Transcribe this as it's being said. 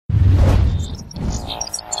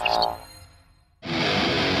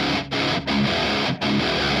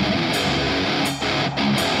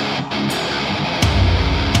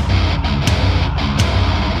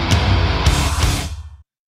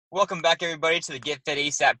Welcome back, everybody, to the Get Fit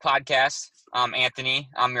ASAP podcast. I'm Anthony.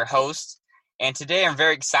 I'm your host. And today I'm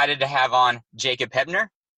very excited to have on Jacob Hebner.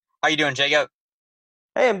 How you doing, Jacob?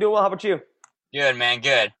 Hey, I'm doing well. How about you? Good, man.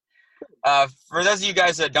 Good. For those of you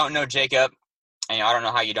guys that don't know Jacob, and I don't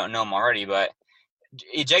know how you don't know him already, but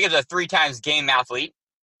Jacob's a 3 times game athlete.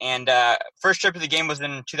 And first trip to the game was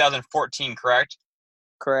in 2014, correct?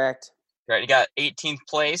 Correct. Right. He got 18th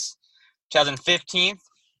place. 2015,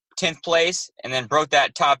 10th place, and then broke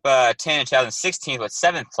that top 10 in 2016 with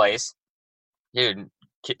 7th place. Dude,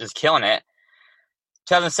 just killing it.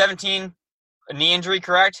 2017, a knee injury,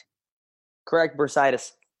 correct? Correct,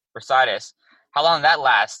 bursitis. Bursitis. How long did that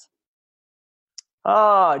last?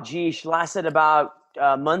 Oh, geez. Lasted about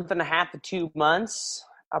a month and a half to 2 months,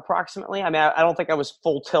 approximately. I mean, I don't think I was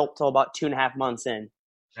full tilt till about 2.5 months in.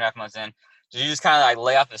 2.5 months in. Did you just kind of like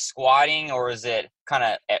lay off the squatting, or is it kind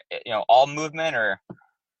of all movement, or?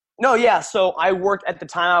 No, yeah. So I worked at the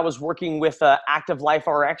time. I was working with Active Life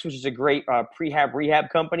RX, which is a great prehab rehab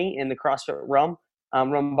company in the CrossFit realm,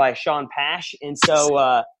 run by Sean Pash, and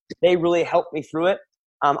so they really helped me through it.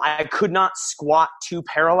 I could not squat 2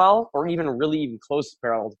 parallel, or even close to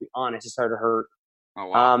parallel. To be honest, it started to hurt. Oh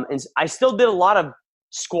wow. And I still did a lot of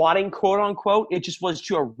squatting, quote unquote. It just was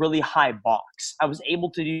to a really high box. I was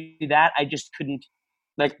able to do that. I just couldn't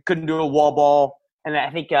do a wall ball. And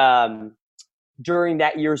I think during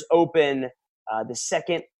that year's open, the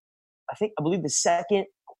second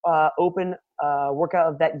open workout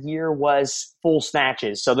of that year was full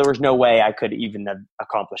snatches. So there was no way I could even have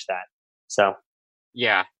accomplished that. So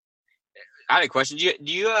yeah, I had a question. Did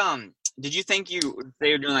you think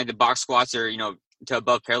they were doing like the box squats or to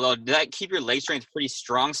above parallel? Did that keep your leg strength pretty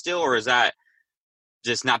strong still, or is that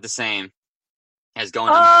just not the same as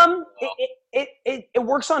going? It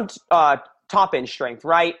works on top end strength,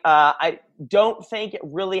 right? I don't think it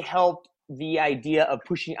really helped the idea of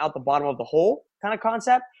pushing out the bottom of the hole kind of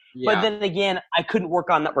concept. Yeah. But then again, I couldn't work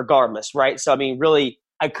on that regardless, right? So I mean, really,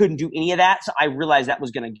 I couldn't do any of that. So I realized that was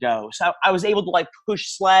going to go. So I was able to like push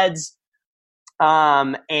sleds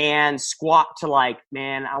and squat to I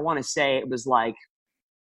want to say it was like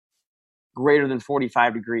greater than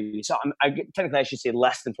 45 degrees. So technically I should say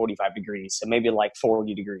less than 45 degrees. So maybe like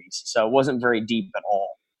 40 degrees. So it wasn't very deep at all.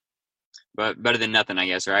 But better than nothing, I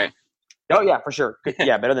guess, right? Oh, yeah, for sure.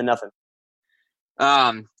 Yeah, better than nothing.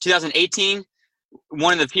 2018,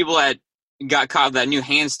 one of the people that got caught with that new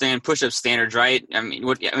handstand push-up standards, right? I mean,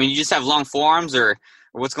 you just have long forearms, or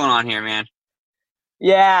what's going on here, man?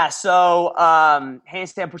 Yeah, so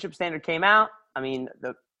handstand push-up standard came out. I mean,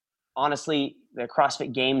 honestly, the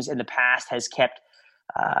CrossFit Games in the past has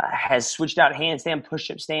switched out handstand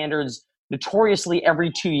push-up standards notoriously every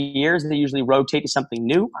 2 years. They usually rotate to something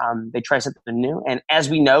new. They try something new. And as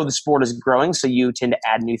we know, the sport is growing, so you tend to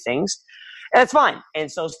add new things. And that's fine. And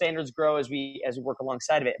so standards grow as we work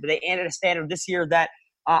alongside of it. But they added a standard this year that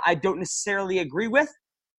I don't necessarily agree with.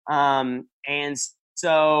 And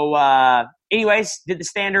so anyways, did the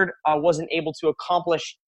standard, wasn't able to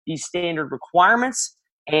accomplish these standard requirements.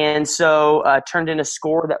 And so turned in a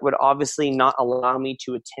score that would obviously not allow me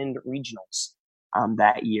to attend regionals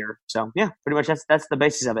that year. So yeah, pretty much that's the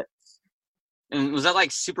basis of it. And was that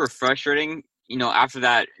like super frustrating, after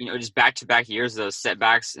that, just back-to-back years, those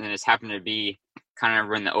setbacks, and it's happened to be kind of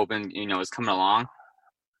when the open, is coming along?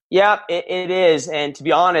 Yeah, it is. And to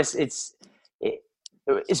be honest, it's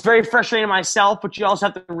very frustrating myself, but you also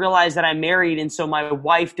have to realize that I'm married, and so my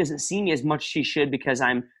wife doesn't see me as much as she should because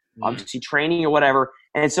I'm obviously training or whatever.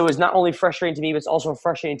 And so it's not only frustrating to me, but it's also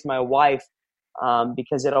frustrating to my wife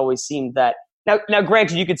because it always seemed that now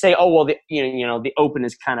granted, you could say, oh well, the open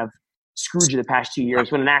is kind of screwed you the past 2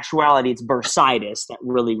 years, when in actuality it's bursitis that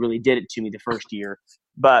really, really did it to me the first year.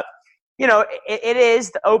 But it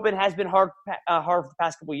is, the open has been hard for the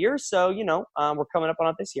past couple of years. So we're coming up on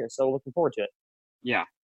it this year, so looking forward to it. Yeah.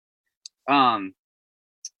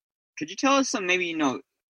 Could you tell us some maybe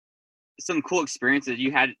some cool experiences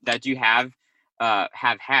you have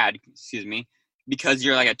had, because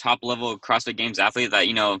you're like a top level CrossFit Games athlete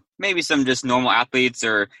that maybe some just normal athletes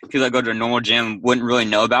or people that go to a normal gym wouldn't really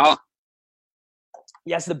know about?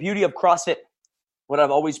 Yes, the beauty of CrossFit, what I've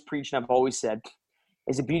always preached and I've always said,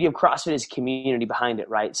 is the beauty of CrossFit is community behind it,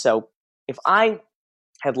 right? So if I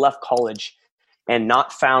had left college and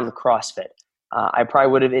not found CrossFit, I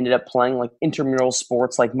probably would have ended up playing like intramural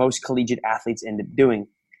sports like most collegiate athletes end up doing.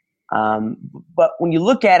 But when you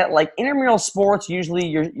look at it, like intramural sports, usually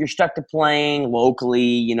you're stuck to playing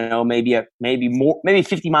locally, maybe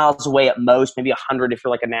 50 miles away at most, maybe 100 if you're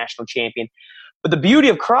like a national champion. But the beauty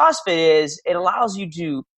of CrossFit is it allows you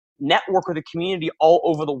to network with a community all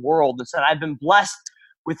over the world. And so I've been blessed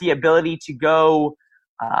with the ability to go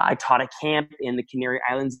I taught a camp in the Canary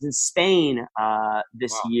Islands in Spain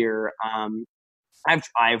this year.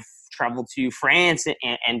 I've traveled to France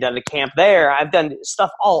and done a camp there. I've done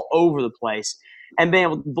stuff all over the place, and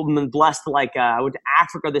been blessed. I went to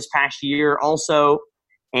Africa this past year also,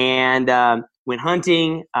 and went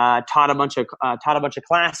hunting. Taught a bunch of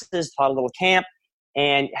classes. Taught a little camp,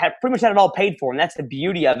 and had pretty much had it all paid for. And that's the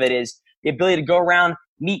beauty of it, is the ability to go around,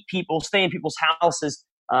 meet people, stay in people's houses.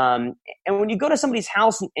 And when you go to somebody's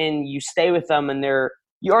house and you stay with them, and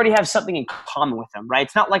you already have something in common with them, right?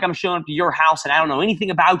 It's not like I'm showing up to your house and I don't know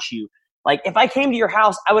anything about you. Like, if I came to your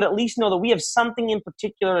house, I would at least know that we have something in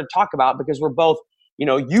particular to talk about, because we're both,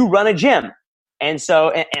 you run a gym. And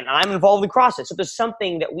so, and I'm involved in CrossFit. So there's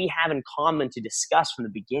something that we have in common to discuss from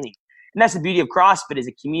the beginning. And that's the beauty of CrossFit, is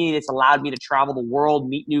a community that's allowed me to travel the world,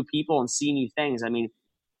 meet new people, and see new things. I mean,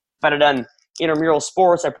 if I'd have done intramural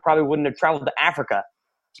sports, I probably wouldn't have traveled to Africa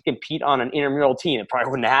to compete on an intramural team. It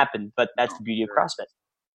probably wouldn't have happened, but that's the beauty of CrossFit.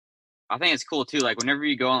 I think it's cool too. Like, whenever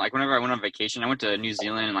you go on, like, whenever I went on vacation, I went to New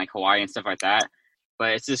Zealand and like Hawaii and stuff like that.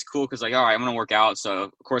 But it's just cool because, like, all right, I'm going to work out. So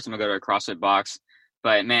of course I'm going to go to a CrossFit box.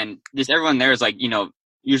 But man, just everyone there is like,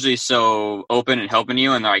 usually so open and helping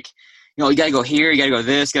you. And they're like, you got to go here, you got to go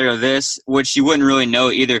this, got to go this, which you wouldn't really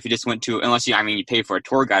know either if you just went to, unless you pay for a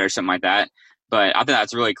tour guide or something like that. But I think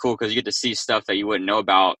that's really cool because you get to see stuff that you wouldn't know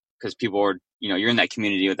about because people are, you're in that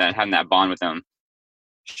community with that, having that bond with them.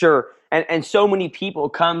 Sure. And so many people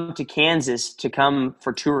come to Kansas to come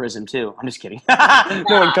for tourism too. I'm just kidding. No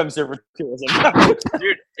one comes here for tourism.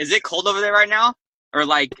 Dude, is it cold over there right now? Or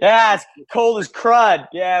like? Yeah, it's cold as crud.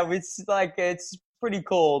 Yeah, it's pretty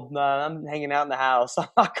cold. I'm hanging out in the house. I'm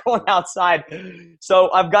not going outside.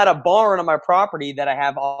 So I've got a barn on my property that I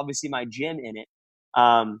have obviously my gym in it.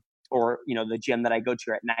 Or, the gym that I go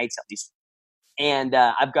to at nights at least. And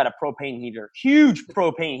I've got a propane heater, huge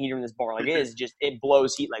propane heater in this barn. Like, it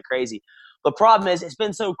blows heat like crazy. The problem is, it's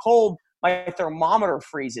been so cold, my thermometer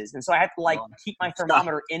freezes. And so I have to keep my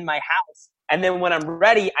thermometer in my house. And then when I'm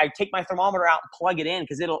ready, I take my thermometer out and plug it in,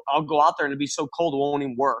 because I'll go out there and it'll be so cold it won't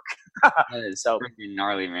even work. That is so freaking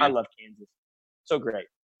gnarly, man. I love Kansas. So great.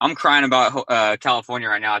 I'm crying about California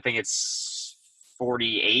right now. I think it's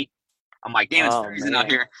 48. I'm like, damn, it's freezing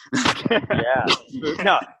out here.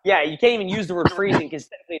 Yeah. You can't even use the word freezing because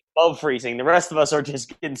technically it's above freezing. The rest of us are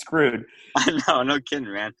just getting screwed. I know, no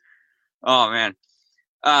kidding, man. Oh, man.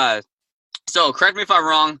 So correct me if I'm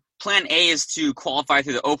wrong. Plan A is to qualify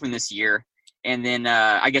through the Open this year. And then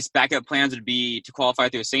I guess backup plans would be to qualify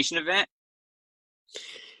through a sanctioned event?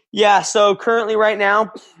 Yeah, so currently right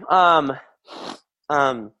now,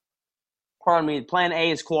 pardon me, plan A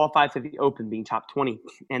is qualify for the Open, being top 20.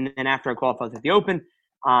 And then after I qualify for the Open,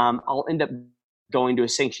 I'll end up going to a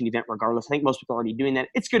sanctioned event regardless. I think most people are already doing that.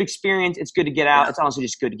 It's good experience. It's good to get out. It's honestly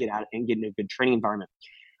just good to get out and get in a good training environment.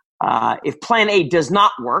 If plan A does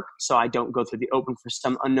not work, so I don't go through the Open for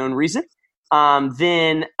some unknown reason,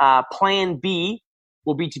 then plan B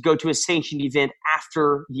will be to go to a sanctioned event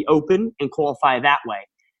after the Open and qualify that way.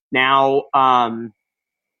 Now,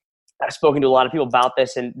 I've spoken to a lot of people about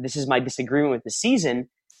this, and this is my disagreement with the season,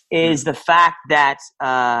 is the fact that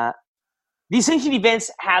these sanctioned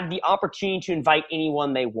events have the opportunity to invite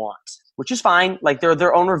anyone they want, which is fine. Like, they're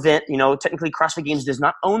their own event. Technically CrossFit Games does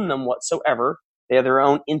not own them whatsoever. They are their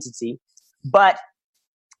own entity. But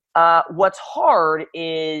what's hard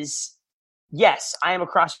is, yes, I am a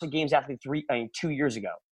CrossFit Games athlete 2 years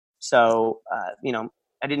ago. So,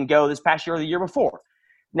 I didn't go this past year or the year before.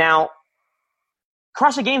 Now,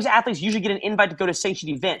 CrossFit Games athletes usually get an invite to go to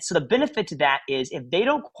sanctioned events. So the benefit to that is, if they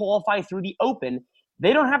don't qualify through the Open,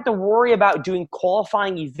 they don't have to worry about doing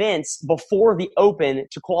qualifying events before the Open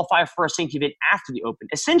to qualify for a sanctioned event after the Open.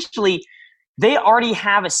 Essentially, they already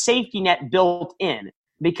have a safety net built in,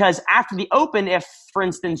 because after the Open, if, for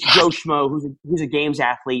instance, Joe Schmo, who's a Games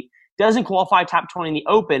athlete, doesn't qualify top 20 in the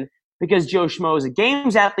Open, because Joe Schmo is a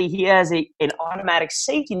Games athlete, he has an automatic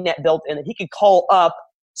safety net built in that he could call up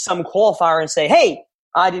some qualifier and say, hey,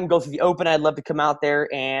 I didn't go through the Open. I'd love to come out there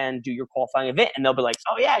and do your qualifying event. And they'll be like,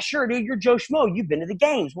 oh, yeah, sure, dude. You're Joe Schmo. You've been to the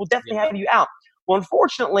Games. We'll definitely have you out. Well,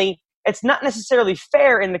 unfortunately, it's not necessarily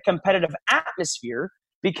fair in the competitive atmosphere,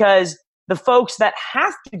 because the folks that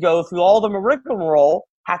have to go through all the rigmarole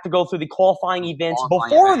have to go through the qualifying events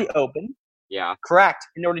before the Open. Yeah. Correct.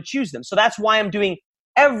 In order to choose them. So that's why I'm doing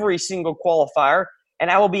every single qualifier, and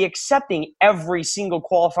I will be accepting every single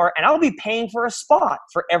qualifier, and I'll be paying for a spot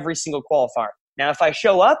for every single qualifier. Now, if I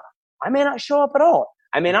show up, I may not show up at all.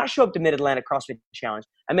 I may not show up to Mid-Atlantic CrossFit Challenge.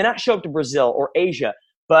 I may not show up to Brazil or Asia,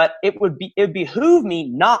 but it would behoove me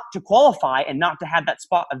not to qualify and not to have that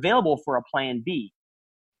spot available for a plan B.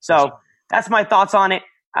 So that's my thoughts on it.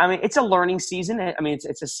 I mean, it's a learning season. I mean,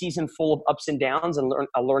 it's a season full of ups and downs and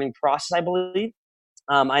a learning process, I believe.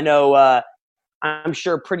 I know I'm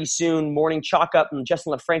sure pretty soon Morning Chalk Up and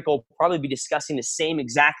Justin LaFranco will probably be discussing the same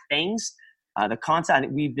exact things. The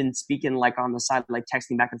content we've been speaking like on the side, like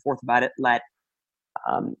texting back and forth about it, that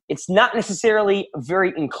it's not necessarily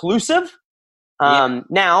very inclusive.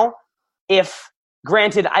 Now, if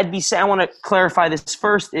granted, I'd be saying, I want to clarify this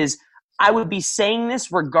first, is I would be saying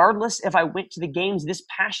this regardless if I went to the games this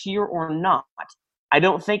past year or not. I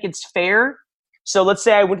don't think it's fair. So let's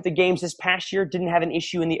say I went to the games this past year, didn't have an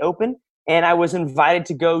issue in the Open, and I was invited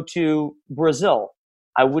to go to Brazil.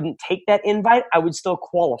 I wouldn't take that invite. I would still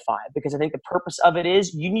qualify because I think the purpose of it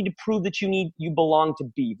is you need to prove that you belong to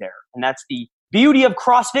be there. And that's the beauty of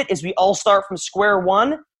CrossFit, is we all start from square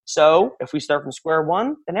one. So if we start from square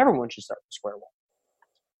one, then everyone should start from square one.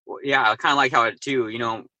 Well, yeah, I kind of like how it too.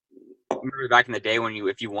 Remember back in the day when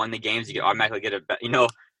if you won the games, you could automatically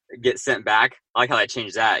get sent back. I like how that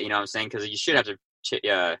changed that. You know what I'm saying? Because you should have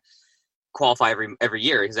to qualify every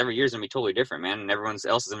year, because every year is gonna be totally different, man, and everyone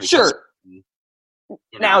else is gonna be sure.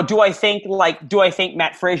 Now, do I think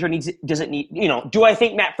Matt Frazier do I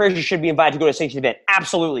think Matt Frazier should be invited to go to a sanctioned event?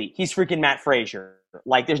 Absolutely. He's freaking Matt Frazier.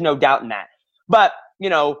 Like, there's no doubt in that. But,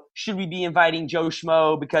 should we be inviting Joe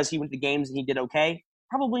Schmo because he went to the games and he did okay?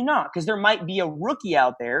 Probably not, because there might be a rookie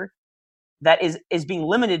out there that is being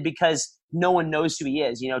limited because no one knows who he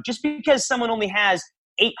is. Just because someone only has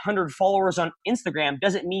 800 followers on Instagram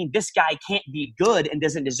doesn't mean this guy can't be good and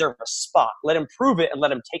doesn't deserve a spot. Let him prove it and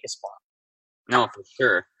let him take a spot. No, for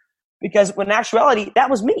sure. Because in actuality, that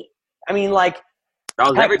was me. I mean, like, that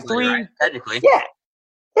was everybody, right? Technically.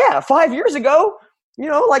 Yeah. 5 years ago,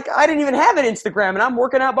 I didn't even have an Instagram, and I'm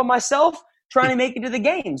working out by myself trying to make it to the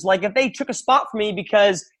games. Like, if they took a spot for me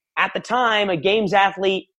because at the time a games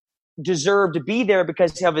athlete deserved to be there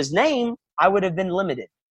because of his name, I would have been limited.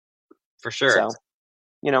 For sure. So,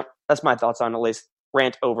 that's my thoughts on it, at least.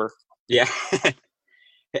 Rant over. Yeah.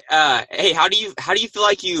 Hey, how do you feel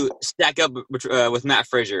like you stack up with Matt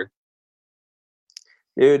Frazier?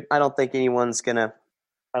 Dude, I don't think anyone's gonna.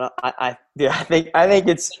 I think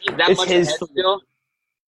it's his. Still?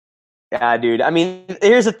 Yeah, dude. I mean,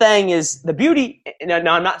 here's the thing: is the beauty. No,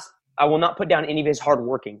 I'm not. I will not put down any of his hard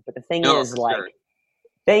working. But the thing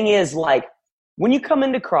is, when you come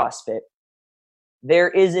into CrossFit, there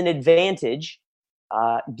is an advantage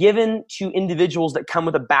given to individuals that come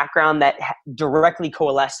with a background that directly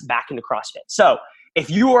coalesce back into CrossFit. So if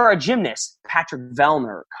you are a gymnast, Patrick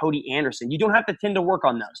Vellner, Cody Anderson, you don't have to tend to work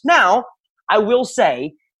on those. Now, I will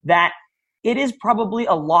say that it is probably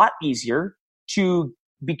a lot easier to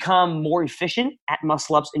become more efficient at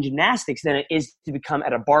muscle-ups and gymnastics than it is to become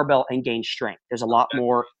at a barbell and gain strength. There's a lot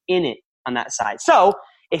more in it on that side. So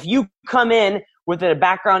if you come in with a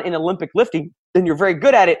background in Olympic lifting, then you're very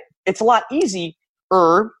good at it. It's a lot easier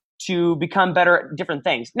to become better at different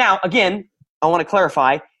things. Now, again, I want to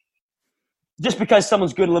clarify, just because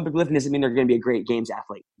someone's good at Olympic lifting doesn't mean they're going to be a great games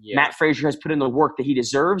athlete. Yeah. Matt Frazier has put in the work that he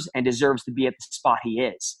deserves and deserves to be at the spot he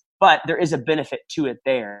is. But there is a benefit to it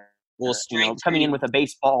there. Well, coming in with a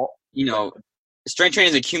baseball. Strength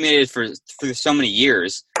training is accumulated for so many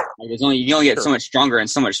years. You only get so much stronger in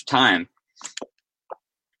so much time.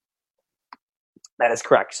 That is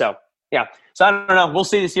correct. So, yeah. So, I don't know. We'll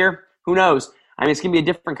see this year. Who knows? I mean, it's going to be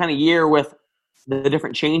a different kind of year with the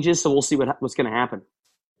different changes, so we'll see what's going to happen.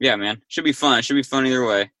 Yeah, man. Should be fun. Should be fun either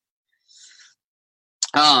way.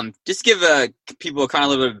 Just give people kind of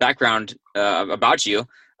a little bit of background about you.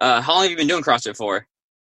 How long have you been doing CrossFit for?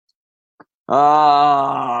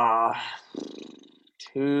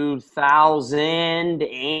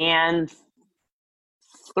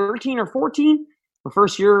 2013 or 14. My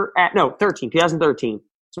first year 2013.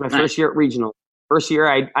 So my first year at regional. First year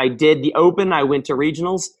I did the Open. I went to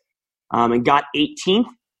regionals and got 18th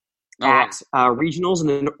at regionals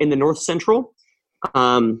in the North Central.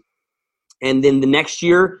 And then the next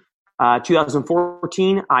year,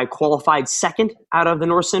 2014, I qualified second out of the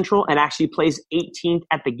North Central and actually placed 18th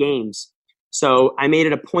at the games. So I made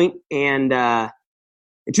it a point, and in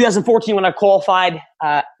 2014 when I qualified,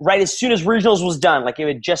 right as soon as regionals was done, like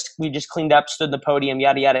we just cleaned up, stood in the podium,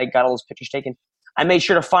 yada yada, got all those pictures taken. I made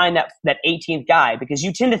sure to find that 18th guy, because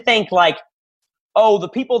you tend to think like, oh, the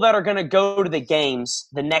people that are going to go to the games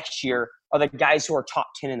the next year are the guys who are top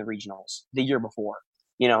 10 in the regionals the year before.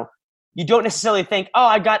 You don't necessarily think, oh,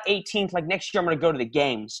 I got 18th, like next year I'm going to go to the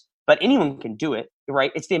games. But anyone can do it,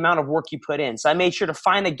 right? It's the amount of work you put in. So I made sure to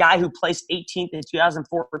find the guy who placed 18th in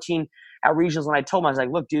 2014 at regionals. And I told him, I was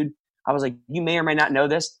like, look, dude, you may or may not know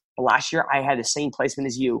this, but last year I had the same placement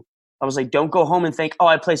as you. I was like, don't go home and think, oh,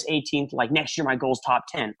 I placed 18th. Like next year, my goal is top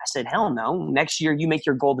 10. I said, hell no. Next year, you make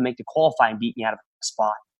your goal to make the qualify and beat me out of a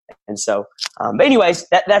spot. And so, but anyways,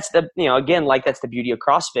 that's the, again, like that's the beauty of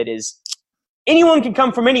CrossFit is anyone can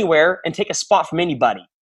come from anywhere and take a spot from anybody.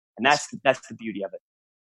 And that's the beauty of it.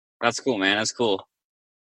 That's cool, man. That's cool.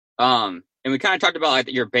 And we kind of talked about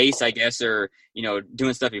like your base, I guess, or,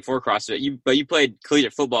 doing stuff before CrossFit. But you played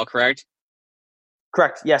collegiate football, correct?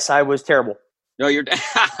 Correct. Yes, I was terrible. No, you're.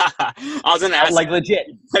 I was gonna ask, like legit.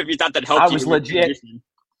 If you thought that helped you. I was legit.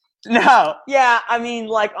 No, yeah. I mean,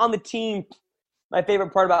 like on the team, my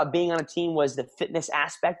favorite part about being on a team was the fitness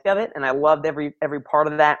aspect of it, and I loved every part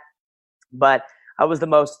of that. But I was the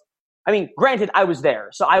most. I mean, granted, I was there,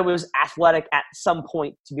 so I was athletic at some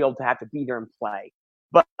point to be able to have to be there and play.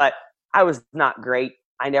 But I was not great.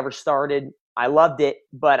 I never started. I loved it,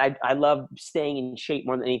 but I loved staying in shape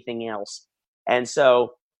more than anything else. And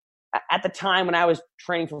so at the time when I was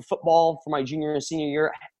training for football for my junior and senior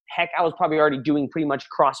year, heck, I was probably already doing pretty much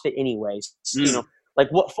CrossFit anyways. Like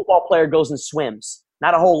what football player goes and swims?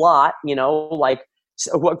 Not a whole lot, like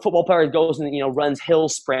what football player goes and, runs hill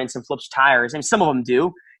sprints and flips tires. And some of them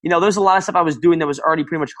do. There's a lot of stuff I was doing that was already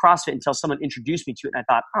pretty much CrossFit until someone introduced me to it. And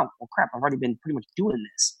I thought, oh, well, crap, I've already been pretty much doing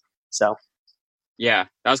this. So. Yeah,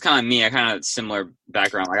 that was kind of me. I kind of similar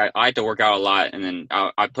background. Like I had to work out a lot, and then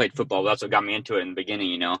I played football. That's what got me into it in the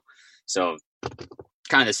beginning, So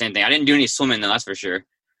kind of the same thing. I didn't do any swimming though, that's for sure.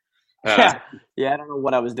 Yeah, I don't know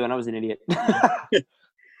what I was doing. I was an idiot.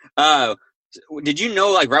 Did you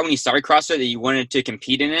know, like right when you started CrossFit, that you wanted to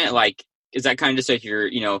compete in it? Like, is that kind of just like you're,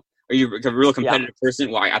 are you a real competitive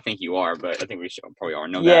person? Well, I think you are, but I think we should probably all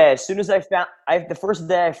know that. Yeah, as soon as the first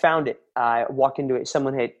day I found it, I walked into it.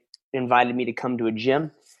 Someone had invited me to come to a gym.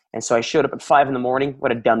 And so I showed up at 5 a.m.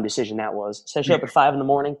 What a dumb decision that was. So I showed up at 5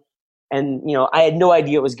 a.m. and, I had no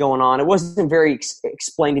idea what was going on. It wasn't very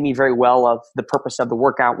explained to me very well of the purpose of the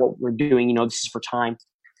workout, what we're doing, this is for time.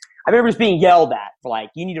 I remember just being yelled at for like,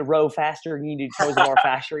 you need to row faster, you need to toes the bar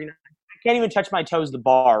faster. I can't even touch my toes to the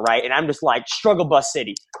bar, right? And I'm just like, struggle bus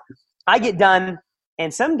city. I get done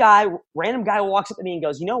and some random guy walks up to me and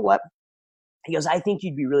goes, you know what? He goes, I think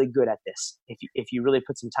you'd be really good at this if you really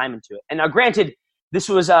put some time into it. And now, granted, this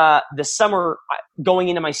was the summer going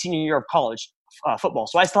into my senior year of college football.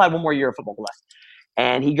 So I still had one more year of football left.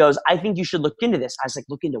 And he goes, I think you should look into this. I was like,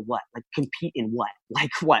 look into what? Like compete in what?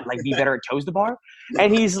 Like what? Like be better at toes to bar?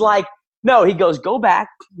 And he's like, no, he goes, go back.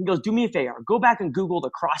 He goes, do me a favor. Go back and Google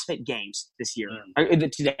the CrossFit Games this year, or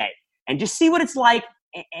today, and just see what it's like.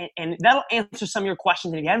 And that'll answer some of your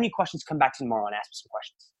questions. And if you have any questions, come back tomorrow and ask me some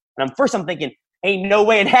questions. And I'm thinking, ain't no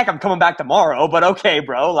way in heck I'm coming back tomorrow, but okay,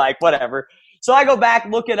 bro, like whatever. So I go back,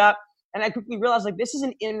 look it up, and I quickly realized like this is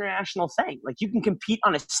an international thing. Like you can compete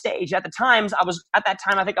on a stage. At that time,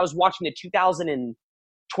 I think I was watching the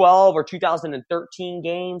 2012 or 2013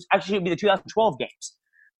 games. Actually, it would be the 2012 games.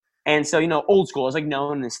 And so, old school. I was like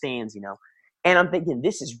known in the stands, And I'm thinking,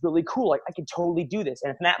 this is really cool. Like I could totally do this.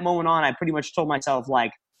 And from that moment on, I pretty much told myself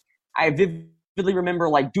like, I vividly remember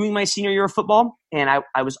like doing my senior year of football, and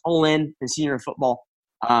I was all in senior year of football.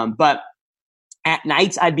 But at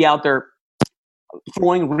nights I'd be out there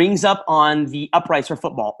throwing rings up on the uprights for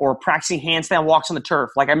football or practicing handstand walks on the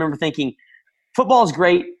turf. Like I remember thinking, football is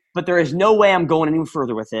great, but there is no way I'm going any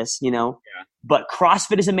further with this, Yeah. But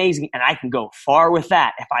CrossFit is amazing, and I can go far with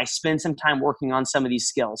that if I spend some time working on some of these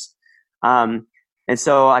skills. And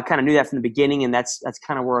so I kind of knew that from the beginning, and that's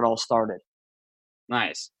kind of where it all started.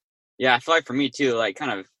 Nice. Yeah, I feel like for me too, like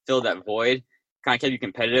kind of filled that void, kind of kept you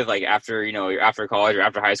competitive. Like after, after college or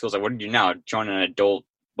after high school, it's like, what do you do now? Join an adult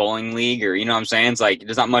bowling league, or, what I'm saying? It's like,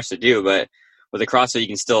 there's not much to do, but with the CrossFit, you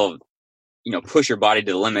can still, push your body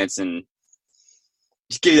to the limits and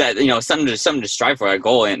just give you that, something to strive for, that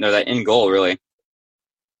goal, and that end goal, really.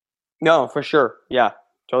 No, for sure. Yeah,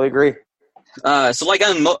 totally agree. So like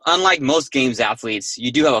unlike most games athletes,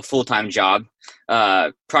 you do have a full-time job,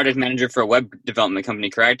 project manager for a web development company,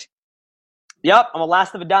 correct? Yep, I'm a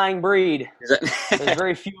last of a dying breed. There's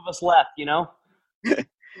very few of us left,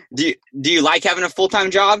 Do you like having a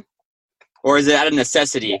full-time job, or is it out of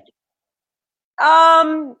necessity?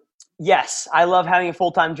 Yes, I love having a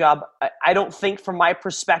full-time job. I don't think from my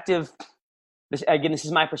perspective, this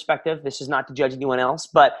is my perspective. This is not to judge anyone else,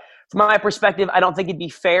 but from my perspective, I don't think it'd be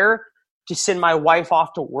fair to send my wife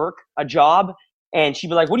off to work a job and she'd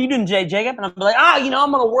be like, what are you doing today, Jacob? And I'd be like, I'm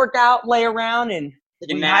going to work out, lay around and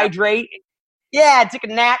rehydrate. Yeah, take a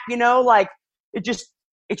nap, like it's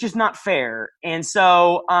just not fair. And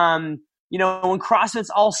so, when CrossFit's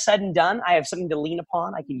all said and done, I have something to lean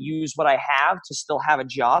upon. I can use what I have to still have a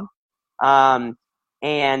job. So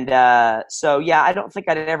yeah, I don't think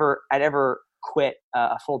I'd ever quit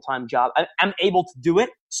a full-time job. I'm able to do it,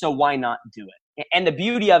 so why not do it? And the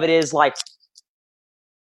beauty of it is, like,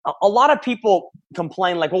 a lot of people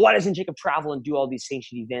complain, like, well, why doesn't Jacob travel and do all these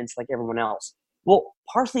sanctioned events like everyone else? Well,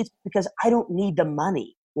 partially it's because I don't need the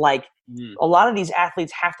money. Like, a lot of these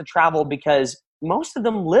athletes have to travel because most of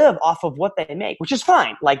them live off of what they make, which is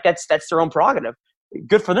fine. Like, that's their own prerogative.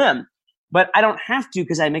 Good for them. But I don't have to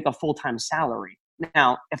because I make a full-time salary.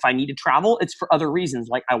 Now, if I need to travel, it's for other reasons,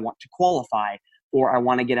 like I want to qualify, or I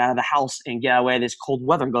want to get out of the house and get away this cold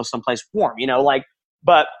weather and go someplace warm,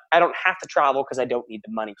 but I don't have to travel because I don't need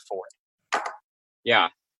the money for it. Yeah.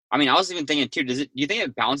 I mean, I was even thinking too, do you think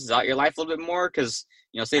it balances out your life a little bit more? Because,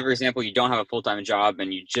 say for example, you don't have a full-time job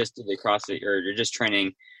and you just did the CrossFit or you're just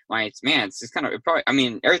training. Like, man, it's kind of,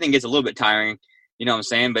 everything gets a little bit tiring, you know what I'm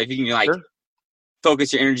saying? But if you can sure.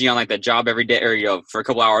 Focus your energy on like that job every day or, for a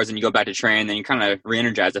couple hours and you go back to train, then you kind of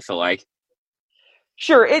re-energize, I feel like.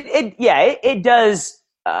 Sure. It does.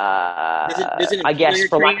 Does it I guess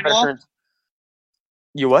for lack of better terms.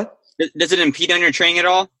 You what? Does it impede on your training at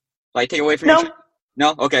all? Like take away from your training?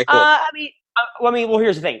 No? Okay, cool. Well,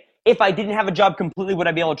 here's the thing. If I didn't have a job completely, would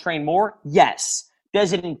I be able to train more? Yes.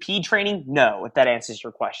 Does it impede training? No, if that answers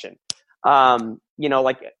your question.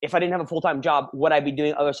 Like if I didn't have a full-time job, would I be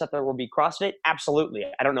doing other stuff that would be CrossFit? Absolutely.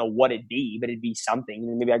 I don't know what it'd be, but it'd be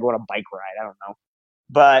something. Maybe I go on a bike ride. I don't know.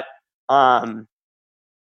 But,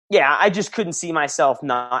 I just couldn't see myself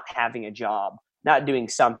not having a job, not doing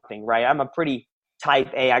something, right? I'm a pretty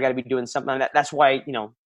type A. I got to be doing something like that. That's why,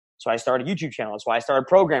 so I started a YouTube channel. That's why I started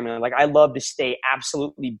programming. Like, I love to stay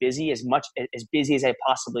absolutely busy, as busy as I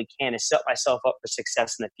possibly can, to set myself up for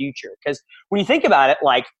success in the future. Because when you think about it,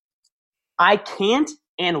 like, I can't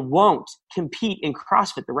and won't compete in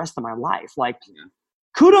CrossFit the rest of my life. Like,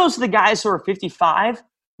 kudos to the guys who are 55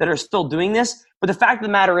 that are still doing this. But the fact of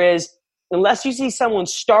the matter is, unless you see someone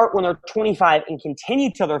start when they're 25 and continue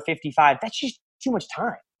till they're 55, that's just too much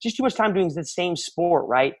time. Just too much time doing the same sport,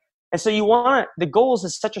 right? And so the goal is to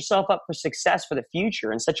set yourself up for success for the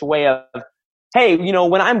future in such a way of, hey,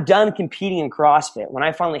 when I'm done competing in CrossFit, when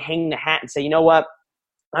I finally hang the hat and say, you know what,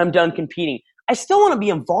 I'm done competing, I still want to be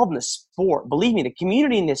involved in the sport. Believe me, the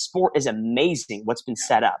community in this sport is amazing, what's been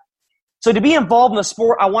set up. So to be involved in the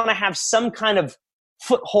sport, I want to have some kind of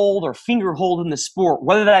foothold or fingerhold in the sport,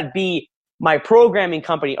 whether that be my programming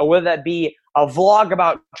company or whether that be a vlog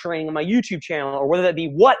about training on my YouTube channel or whether that be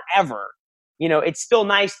whatever. It's still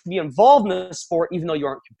nice to be involved in the sport even though you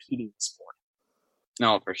aren't competing in the sport.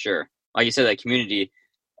 No, for sure. Like you said, that community,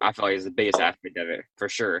 I feel like is the biggest aspect of it, for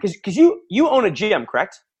sure. Because you own a gym,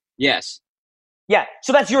 correct? Yes. Yeah,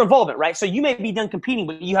 so that's your involvement, right? So you may be done competing,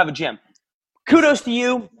 but you have a gym. Kudos to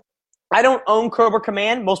you. I don't own Cobra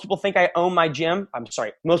Command. Most people think I own my gym. I'm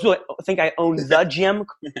sorry. Most people think I own the gym,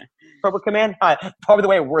 Cobra Command. Probably the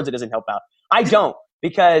way it words it doesn't help out. I don't,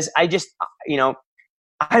 because I just,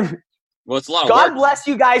 I'm. Well, it's a lot of God work. bless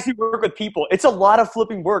you guys who work with people. It's a lot of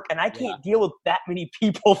flipping work, and I can't deal with that many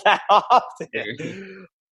people that often.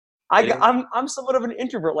 I'm somewhat of an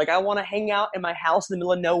introvert. Like, I want to hang out in my house in the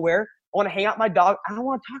middle of nowhere. I want to hang out with my dog. I don't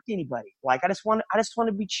want to talk to anybody. Like, I just want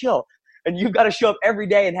to be chill. And you've got to show up every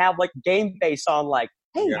day and have like game face on, like,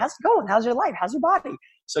 hey, how's it going? How's your life? How's your body?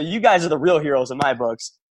 So you guys are the real heroes in my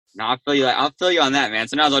books. No, I'll feel you on that, man.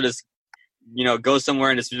 Sometimes I'll just, go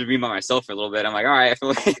somewhere and just be by myself for a little bit. I'm like, all right, I feel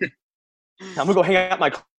like I'm gonna go hang out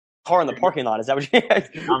my car in the parking lot. Is that what you guys?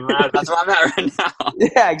 That's where I'm at right now.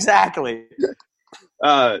 Yeah, exactly.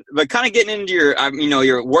 But kind of getting into your,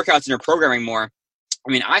 your workouts and your programming more.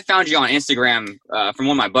 I mean, I found you on Instagram from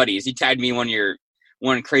one of my buddies. He tagged me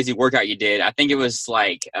one crazy workout you did. I think it was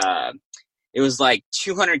like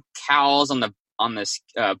 200 cals on this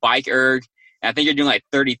bike erg. And I think you're doing like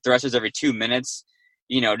 30 thrusters every 2 minutes.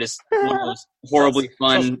 Just one of those horribly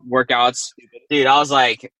fun workouts. Dude, I was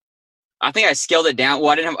like, I think I scaled it down. Well,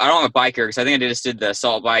 I don't have a bike erg, so I think I just did the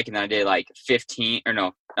assault bike, and then I did like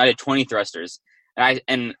 20 thrusters.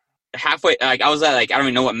 And halfway, like I was at like, I don't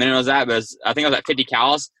even know what minute I was at, but I think I was at 50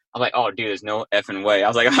 cals. I was like, oh, dude, there's no effing way. I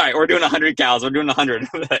was like, all right, we're doing 100 cals. We're doing 100.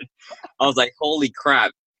 I was like, holy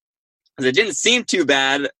crap. Because it didn't seem too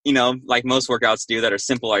bad, like most workouts do that are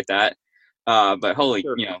simple like that. But holy,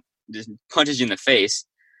 sure. Just punches you in the face.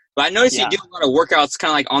 But I noticed you do a lot of workouts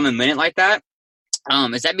kind of like on the minute like that.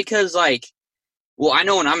 Is that because like, well, I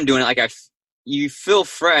know when I'm doing it, like you feel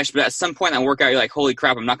fresh, but at some point in that workout, you're like, holy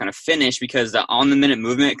crap, I'm not going to finish, because the on-the-minute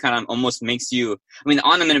movement kind of almost makes you – I mean, the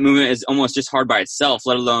on-the-minute movement is almost just hard by itself,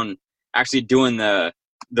 let alone actually doing the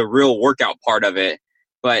real workout part of it.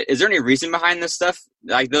 But is there any reason behind this stuff,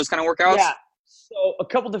 like those kind of workouts? Yeah, so a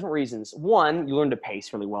couple different reasons. One, you learn to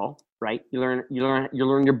pace really well, right? You learn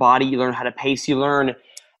your body, you learn how to pace, you learn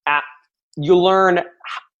you learn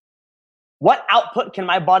what output can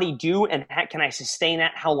my body do and can I sustain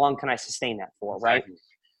that? How long can I sustain that for, right? Exactly.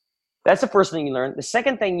 That's the first thing you learn. The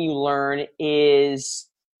second thing you learn is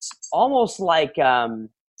almost like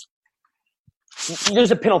there's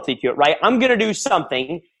a penalty to it, right? I'm going to do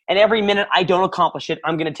something, and every minute I don't accomplish it,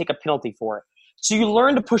 I'm going to take a penalty for it. So you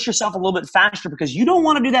learn to push yourself a little bit faster because you don't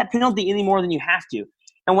want to do that penalty any more than you have to.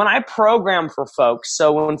 And when I program for folks,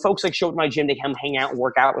 so when folks like show up at my gym, they come hang out and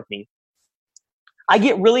work out with me, I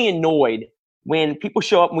get really annoyed when people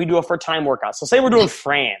show up and we do a for time workout. So say we're doing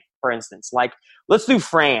Fran, for instance. Like, let's do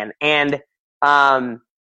Fran. And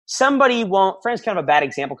somebody won't – Fran's kind of a bad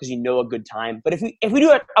example because you know a good time. But if we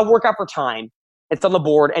do a workout for time, it's on the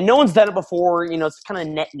board, and no one's done it before, it's kind of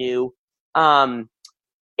net new.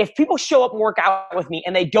 If people show up and work out with me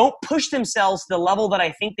and they don't push themselves to the level that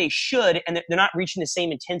I think they should, and they're not reaching the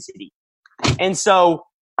same intensity. And so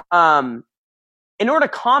in order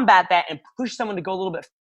to combat that and push someone to go a little bit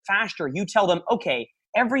faster, you tell them, okay,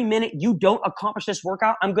 every minute you don't accomplish this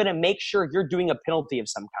workout, I'm going to make sure you're doing a penalty of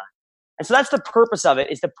some kind. And so that's the purpose of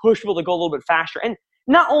it, is to push people to go a little bit faster. And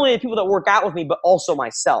not only the people that work out with me, but also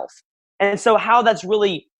myself. And so how that's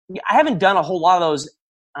really – I haven't done a whole lot of those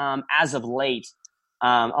as of late,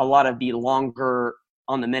 a lot of the longer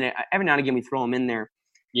on the minute. Every now and again we throw them in there.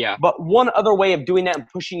 Yeah. But one other way of doing that and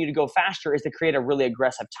pushing you to go faster is to create a really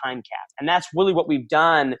aggressive time cap. And that's really what we've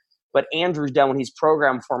done. What Andrew's done when he's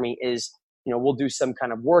programmed for me is, we'll do some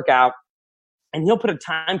kind of workout and he'll put a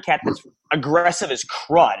time cap that's aggressive as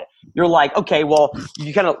crud. You're like, okay, well,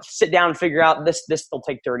 you kind of sit down and figure out this will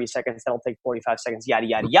take 30 seconds, that'll take 45 seconds, yada,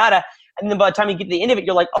 yada, yada. And then by the time you get to the end of it,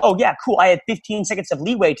 you're like, oh, yeah, cool. I had 15 seconds of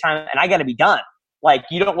leeway time and I got to be done. Like,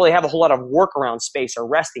 you don't really have a whole lot of workaround space or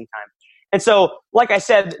resting time. And so, like I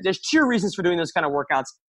said, there's two reasons for doing those kind of workouts.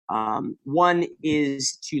 One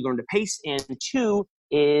is to learn to pace, and two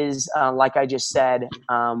is, like I just said,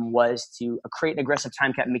 was to create an aggressive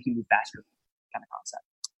time cap and make you move faster kind of concept.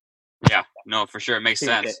 Yeah, no, for sure. It makes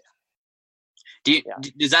sense.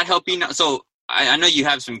 Does that help you? So I know you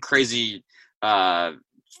have some crazy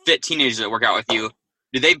fit teenagers that work out with you.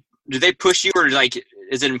 Do they push you, or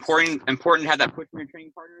is it important to have that push from your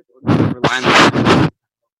training partners, or do you rely on them?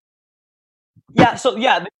 Yeah, so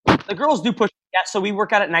the girls do push. Yeah, so we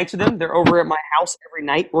work out at nights with them. They're over at my house every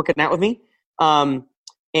night working out with me.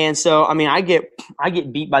 And so, I mean, I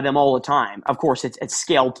get beat by them all the time. Of course, it's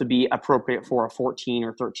scaled to be appropriate for a 14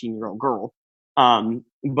 or 13-year-old girl.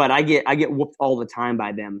 But I get whooped all the time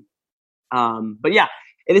by them. But yeah,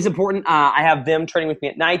 it is important. I have them training with me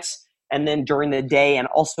at nights, and then during the day and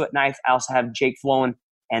also at nights, I also have Jake Flowen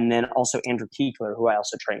and then also Andrew Tiekler, who I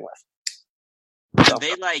also train with. So.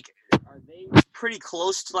 Are they pretty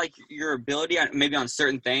close to your ability maybe on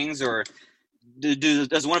certain things, or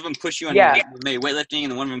does one of them push you on maybe weightlifting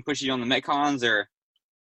and then one of them pushes you on the Metcons, or?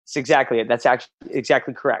 It's exactly it. That's actually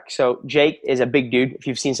exactly correct. So Jake is a big dude. If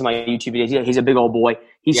you've seen some of my YouTube videos, he's a big old boy.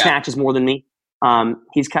 He snatches more than me.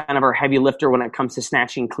 He's kind of our heavy lifter when it comes to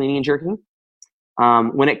snatching, cleaning, and jerking.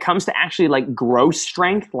 When it comes to actually gross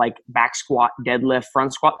strength, like back squat, deadlift,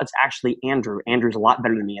 front squat, that's actually Andrew. Andrew's a lot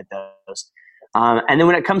better than me at those. And then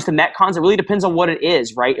when it comes to Metcons, it really depends on what it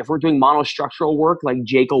is, right? If we're doing monostructural work, like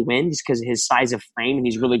Jake will win just because of his size of frame, and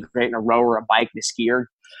he's really great in a row or a bike and a skier.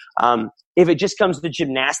 If it just comes to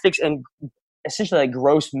gymnastics and essentially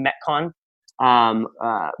gross Metcon,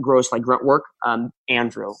 gross grunt work,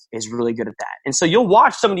 Andrew is really good at that. And so you'll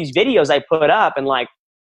watch some of these videos I put up, and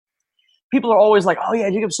people are always like, "Oh yeah,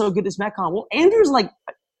 Jacob's so good at this Metcon." Well, Andrew's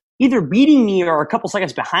either beating me or a couple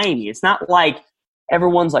seconds behind me. It's not like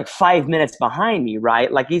everyone's 5 minutes behind me, right?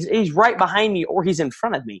 He's right behind me or he's in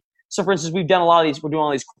front of me. So for instance, we're doing all these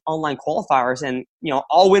online qualifiers, and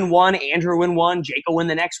I'll win one, Andrew win one, Jake will win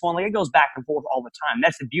the next one. It goes back and forth all the time.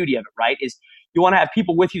 That's the beauty of it, right? Is you want to have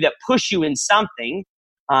people with you that push you in something.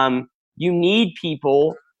 You need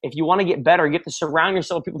people. If you want to get better, you have to surround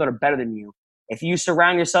yourself with people that are better than you. If you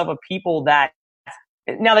surround yourself with people that,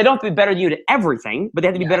 now they don't have to be better than you at everything, but they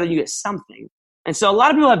have to be better than you at something. And so a lot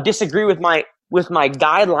of people have disagreed with my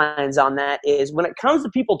guidelines on that. Is when it comes to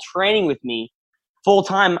people training with me full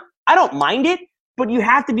time, I don't mind it, but you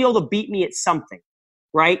have to be able to beat me at something,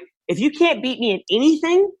 right? If you can't beat me at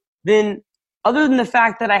anything, then other than the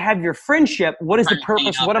fact that I have your friendship, what is the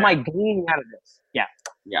purpose? What am I gaining out of this? Yeah.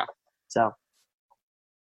 Yeah. So.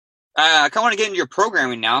 I kind of want to get into your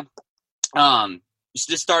programming now. You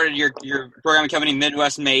just started your programming company,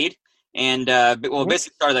 Midwest Made, and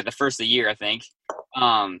basically started the first of the year, I think.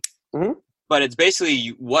 But it's basically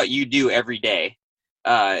what you do every day.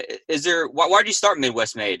 Why did you start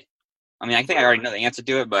Midwest Made? I mean, I think I already know the answer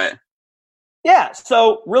to it, but. Yeah.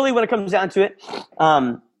 So really when it comes down to it,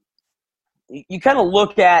 you kind of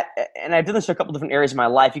look at, and I've done this in a couple different areas of my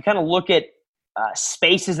life, you kind of look at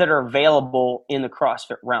spaces that are available in the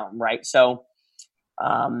CrossFit realm, right? So,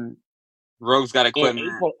 Rogue's got in equipment.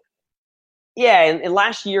 April, yeah, and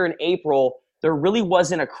last year in April, there really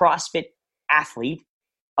wasn't a CrossFit athlete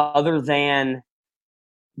other than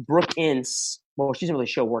Brooke Ince. Well, she doesn't really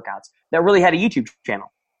show workouts. That really had a YouTube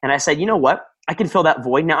channel, and I said, you know what? I can fill that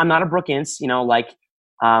void. Now, I'm not a Brooke Ince,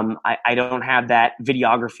 I don't have that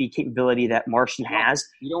videography capability that Martian has.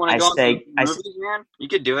 You don't want to go on movies, man? You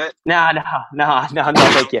could do it. No,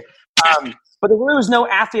 thank you. But there really was no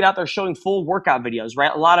athlete out there showing full workout videos,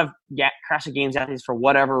 right? A lot of CrossFit Games athletes, for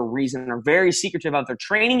whatever reason, are very secretive of their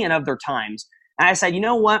training and of their times. And I said, you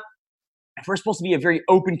know what? If we're supposed to be a very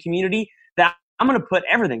open community, that I'm going to put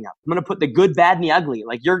everything up. I'm going to put the good, bad, and the ugly.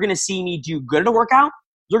 Like, you're going to see me do good at a workout.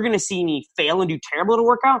 You're going to see me fail and do terrible at a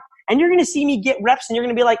workout. And you're going to see me get reps, and you're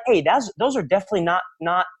going to be like, hey, those are definitely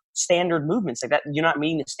not standard movements. Like that, you're not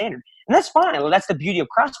meeting the standard. And that's fine. Well, that's the beauty of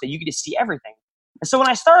CrossFit. You get to see everything. And so when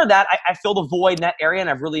I started that, I filled a void in that area, and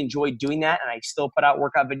I've really enjoyed doing that. And I still put out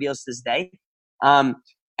workout videos to this day. And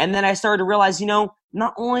then I started to realize,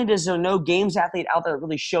 not only does there no games athlete out there that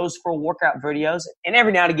really shows full workout videos, and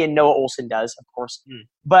every now and again Noah Olson does, of course,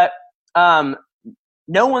 but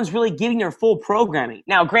no one's really giving their full programming.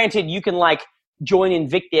 Now, granted, you can join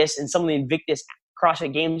Invictus, and some of the Invictus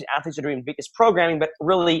CrossFit Games athletes are doing Invictus programming, but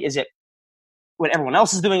really, is it what everyone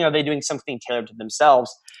else is doing? Or are they doing something tailored to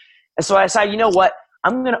themselves? And so I decided, you know what?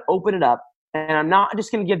 I'm going to open it up, and I'm not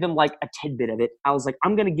just going to give them a tidbit of it. I was like,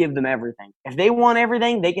 I'm going to give them everything. If they want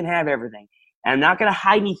everything, they can have everything. And I'm not going to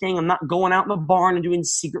hide anything. I'm not going out in the barn and doing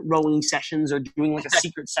secret rowing sessions or doing a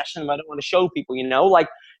secret session I don't want to show people,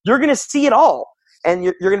 you're going to see it all. And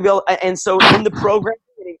you're going to be able, and so in the program,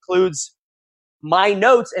 it includes my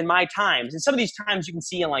notes and my times. And some of these times you can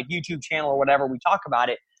see on YouTube channel or whatever, we talk about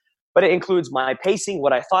it, but it includes my pacing,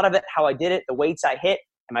 what I thought of it, how I did it, the weights I hit.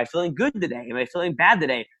 Am I feeling good today? Am I feeling bad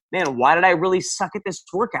today? Man, why did I really suck at this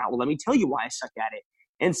workout? Well, let me tell you why I suck at it.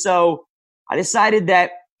 And so I decided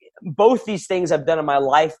that both these things I've done in my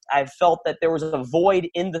life, I felt that there was a void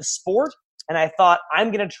in the sport. And I thought,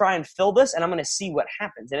 I'm going to try and fill this, and I'm going to see what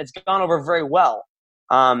happens. And it's gone over very well.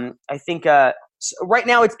 I think right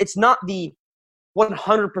now it's not the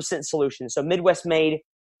 100% solution. So Midwest Made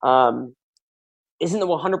isn't the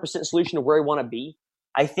 100% solution to where we want to be.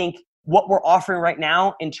 I think what we're offering right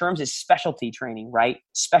now in terms is specialty training, right?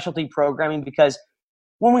 Specialty programming, because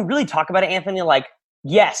when we really talk about it, Anthony,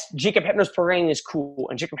 yes, Jacob Heppner's programming is cool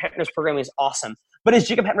and Jacob Heppner's programming is awesome. But is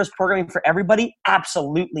Jacob Heppner's programming for everybody?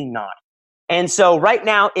 Absolutely not. And so right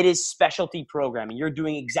now it is specialty programming. You're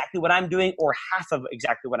doing exactly what I'm doing or half of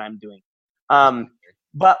exactly what I'm doing.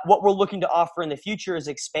 But what we're looking to offer in the future is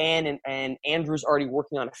expand, and Andrew's already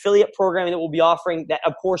working on affiliate programming that we'll be offering that,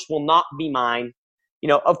 of course, will not be mine.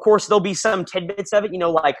 Of course, there'll be some tidbits of it,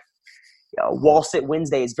 Wall Sit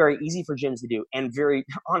Wednesday is very easy for gyms to do and very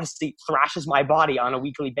honestly thrashes my body on a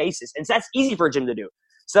weekly basis. And so that's easy for a gym to do.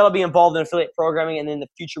 So that'll be involved in affiliate programming. And then in the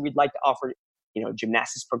future, we'd like to offer,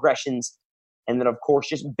 gymnastics progressions. And then, of course,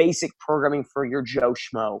 just basic programming for your Joe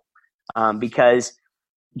Schmo. Because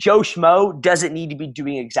Joe Schmo doesn't need to be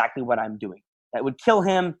doing exactly what I'm doing. That would kill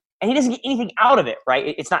him. And he doesn't get anything out of it,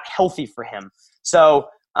 right? It's not healthy for him. So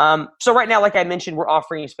right now, like I mentioned, we're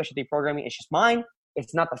offering specialty programming. It's just mine.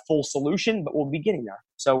 It's not the full solution, but we'll be getting there.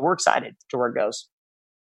 So we're excited to where it goes.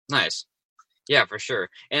 Nice. Yeah, for sure.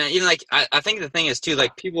 And I think the thing is too,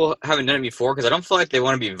 people haven't done it before because I don't feel like they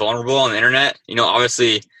want to be vulnerable on the internet.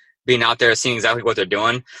 Obviously being out there, seeing exactly what they're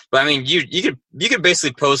doing. But I mean, you could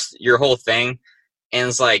basically post your whole thing, and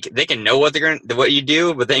it's they can know what what you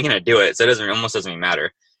do, but they ain't gonna do it. So it almost doesn't even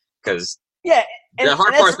matter because yeah. The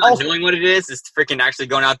hard part is not doing what it is. It's freaking actually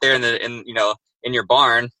going out there in your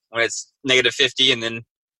barn when it's -50 and then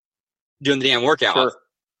doing the damn workout. Sure.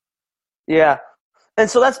 Yeah. And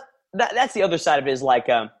so that's the other side of it is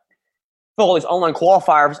for all these online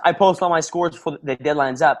qualifiers, I post all my scores before the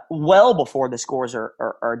deadline's up, well before the scores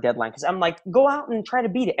are deadline. Because I'm go out and try to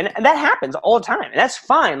beat it. And that happens all the time. And that's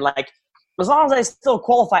fine. As long as I still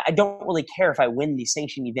qualify, I don't really care if I win the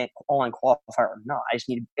sanctioned event online qualifier or not. I just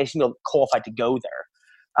need to be qualified to go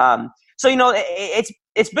there. So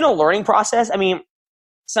it's been a learning process. I mean,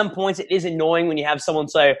 some points it is annoying when you have someone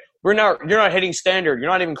say, you're not hitting standard, you're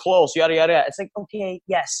not even close, yada yada. It's okay,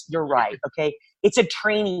 yes, you're right. Okay, it's a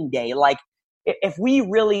training day. If we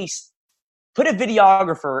really put a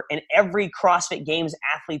videographer in every CrossFit Games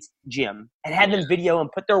athlete's gym and had them video and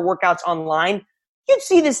put their workouts online, you'd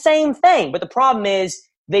see the same thing. But the problem is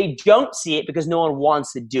they don't see it because no one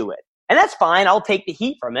wants to do it. And that's fine. I'll take the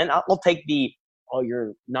heat from it. I'll take the oh,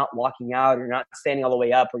 you're not walking out, or you're not standing all the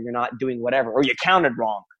way up, or you're not doing whatever, or you counted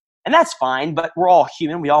wrong. And that's fine, but we're all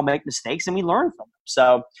human. We all make mistakes and we learn from them.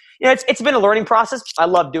 So, it's been a learning process. I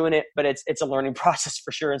love doing it, but it's a learning process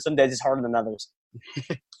for sure. And some days it's harder than others.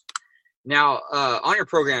 Now, on your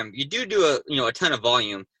program, you do a ton of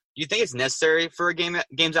volume. Do you think it's necessary for a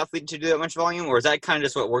games athlete to do that much volume, or is that kind of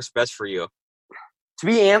just what works best for you?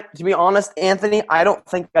 To be honest, Anthony, I don't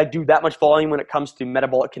think I do that much volume when it comes to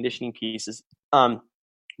metabolic conditioning pieces. I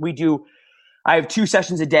have 2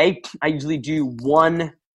 sessions a day. I usually do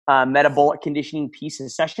one metabolic conditioning piece a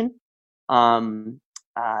session.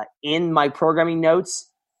 In my programming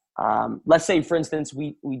notes, let's say, for instance,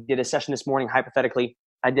 we did a session this morning, hypothetically,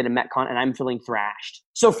 I did a Metcon and I'm feeling thrashed.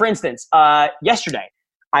 So for instance, yesterday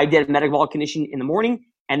I did a metabolic conditioning in the morning,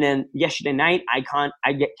 and then yesterday night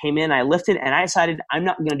came in, I lifted, and I decided I'm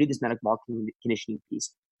not going to do this metabolic conditioning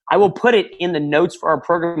piece. I will put it in the notes for our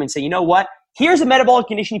program and say, you know what? Here's a metabolic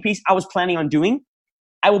conditioning piece I was planning on doing.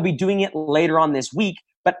 I will be doing it later on this week,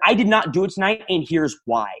 but I did not do it tonight, and here's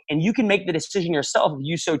why. And you can make the decision yourself if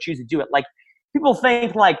you so choose to do it. Like, people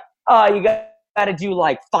think like, oh, you got to do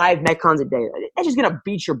like 5 Metcons a day. That's just going to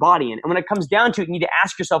beat your body in. And when it comes down to it, you need to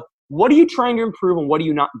ask yourself, what are you trying to improve and what are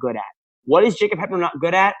you not good at? What is Jacob Heppner not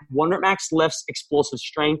good at? 1 rep max lifts, explosive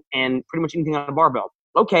strength, and pretty much anything on a barbell.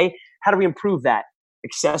 Okay, how do we improve that?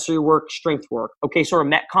 Accessory work, strength work. Okay, so are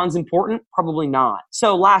Metcons important? Probably not.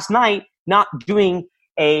 So last night, not doing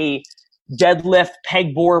a deadlift,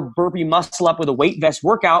 pegboard, burpee muscle up with a weight vest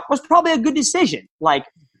workout was probably a good decision. Like,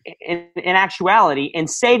 in actuality, and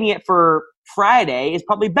saving it for Friday is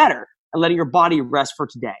probably better, and letting your body rest for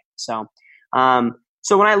today.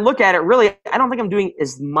 So when I look at it, really, I don't think I'm doing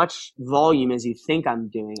as much volume as you think I'm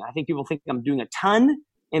doing. I think people think I'm doing a ton,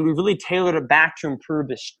 and we really tailored it back to improve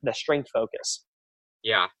the strength focus.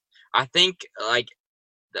 Yeah, I think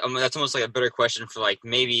that's almost like a better question for like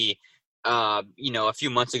maybe a few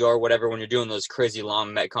months ago or whatever, when you're doing those crazy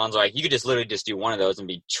long Metcons, like you could just literally just do one of those and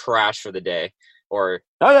be trash for the day, or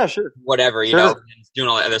sure, whatever, doing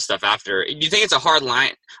all that other stuff after. Do you think it's a hard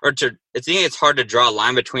line, do you think it's hard to draw a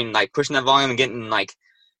line between like pushing that volume and getting like,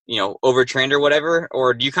 overtrained or whatever,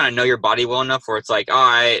 or do you kind of know your body well enough where it's like,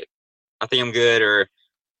 I think I'm good? Or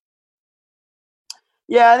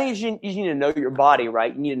yeah, I think you need to know your body,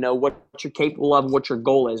 right? You need to know what you're capable of and what your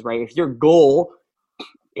goal is, right? If your goal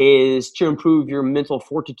is to improve your mental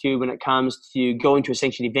fortitude when it comes to going to a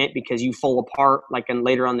sanctioned event because you fall apart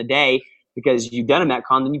later on the day because you've done a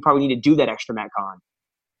Metcon, then you probably need to do that extra Metcon.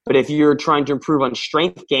 But if you're trying to improve on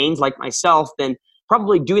strength gains like myself, then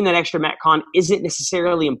probably doing that extra Metcon isn't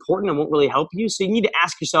necessarily important and won't really help you. So you need to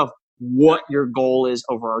ask yourself what your goal is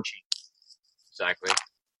overarching. Exactly.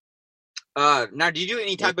 Now, do you do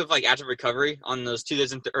any type of like active recovery on those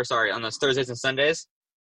Tuesdays on those Thursdays and Sundays?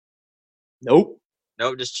 Nope,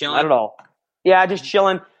 just chilling. Not at all. Yeah, just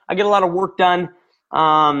chilling. I get a lot of work done.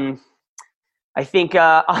 I think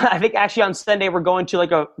actually on Sunday we're going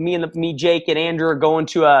to me, Jake, and Andrew are going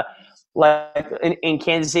to in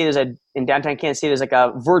Kansas City. In downtown Kansas City, there's like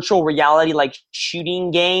a virtual reality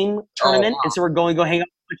shooting game tournament, and so we're going to go hang out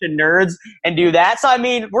with a bunch of nerds and do that. So I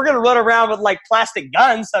mean, we're gonna run around with plastic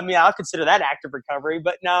guns. I mean, I'll consider that active recovery,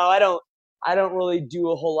 but no, I don't really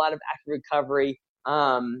do a whole lot of active recovery.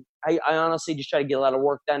 I honestly just try to get a lot of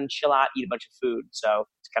work done, chill out, eat a bunch of food. So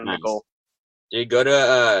it's kind of nice. my goal. Do you go to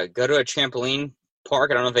a trampoline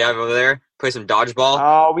park? I don't know if they have over there. Play some dodgeball.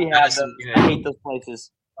 Oh, we have those. I hate those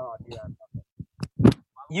places. Oh, dude,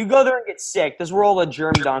 you go there and get sick. This is where all the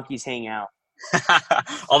germ donkeys hang out.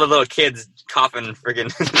 All the little kids coughing, friggin'.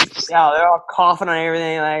 Yeah, they're all coughing on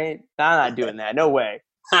everything. I'm not doing that. No way.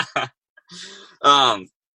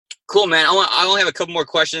 Cool, man. I only have a couple more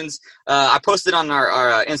questions. I posted on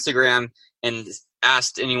our Instagram and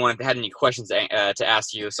asked anyone if they had any questions to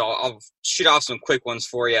ask you. So I'll shoot off some quick ones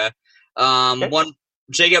for you. Okay. One,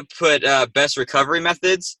 Jacob put best recovery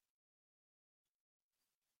methods.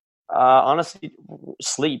 Honestly,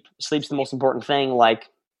 sleep. Sleep's the most important thing.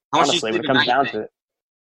 Honestly, when it comes down to it.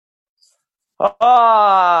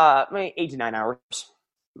 Maybe 8 to 9 hours.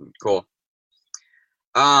 Cool.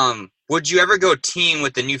 Would you ever go team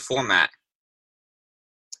with the new format?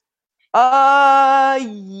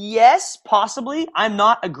 Yes, possibly. I'm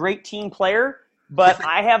not a great team player, but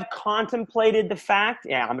I have contemplated the fact.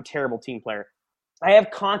 Yeah, I'm a terrible team player. I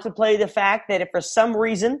have contemplated the fact that if for some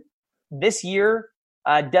reason this year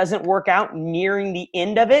doesn't work out nearing the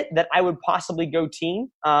end of it, that I would possibly go team.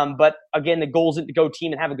 But again, the goal isn't to go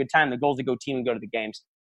team and have a good time. The goal is to go team and go to the games.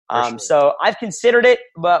 Sure. So I've considered it,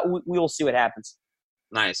 but we will see what happens.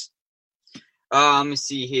 Nice. Let me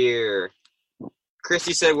see here.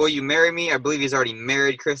 Christy said, will you marry me? I believe he's already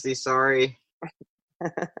married, Christy. Sorry.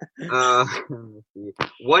 Let's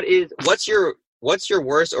see. What's your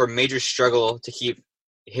worst or major struggle to keep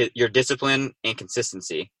your discipline and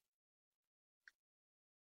consistency?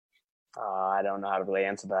 I don't know how to really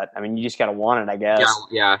answer that. I mean, you just gotta want it, I Yeah, guess.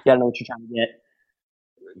 yeah, You gotta know what you're trying to get.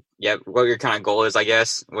 yeah. What your kind of goal is, I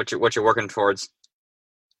guess. What you're working towards.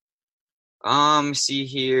 See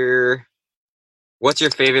here. What's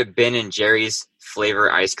your favorite Ben and Jerry's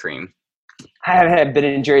flavor ice cream? I haven't had Ben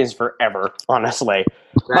and Jerry's forever, honestly.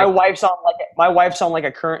 That, My wife's on like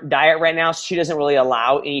a current diet right now, so she doesn't really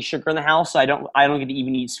allow any sugar in the house. So I don't get to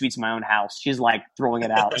even eat sweets in my own house. She's like throwing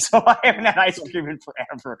it out. So I haven't had ice cream in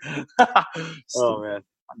forever. oh man,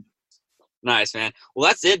 nice man. Well,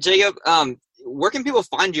 that's it, Jacob. Where can people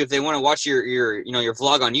find you if they want to watch your your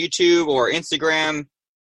vlog on YouTube or Instagram?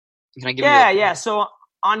 Can I give you? Yeah. So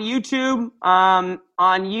on YouTube, I'm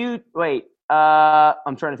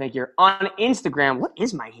trying to think here. On Instagram, what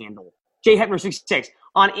is my handle? Jay Hepner66.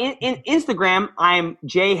 On Instagram, I'm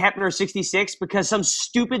Jay Hepner66 because some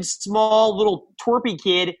stupid small little twerpy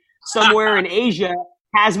kid somewhere in Asia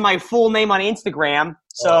has my full name on Instagram.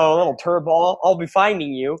 So little turbo, I'll be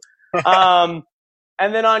finding you. And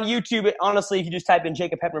then on YouTube, honestly, if you just type in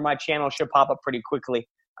Jacob Hepner, my channel should pop up pretty quickly.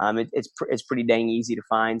 It's pretty dang easy to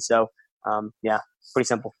find. So yeah, pretty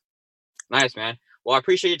simple. Nice, man. Well, I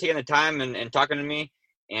appreciate you taking the time and talking to me,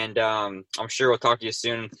 and I'm sure we'll talk to you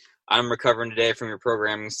soon. I'm recovering today from your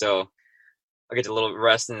programming, so I'll get a little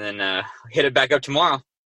rest and then hit it back up tomorrow.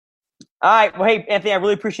 All right. Well, hey, Anthony, I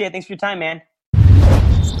really appreciate it. Thanks for your time, man.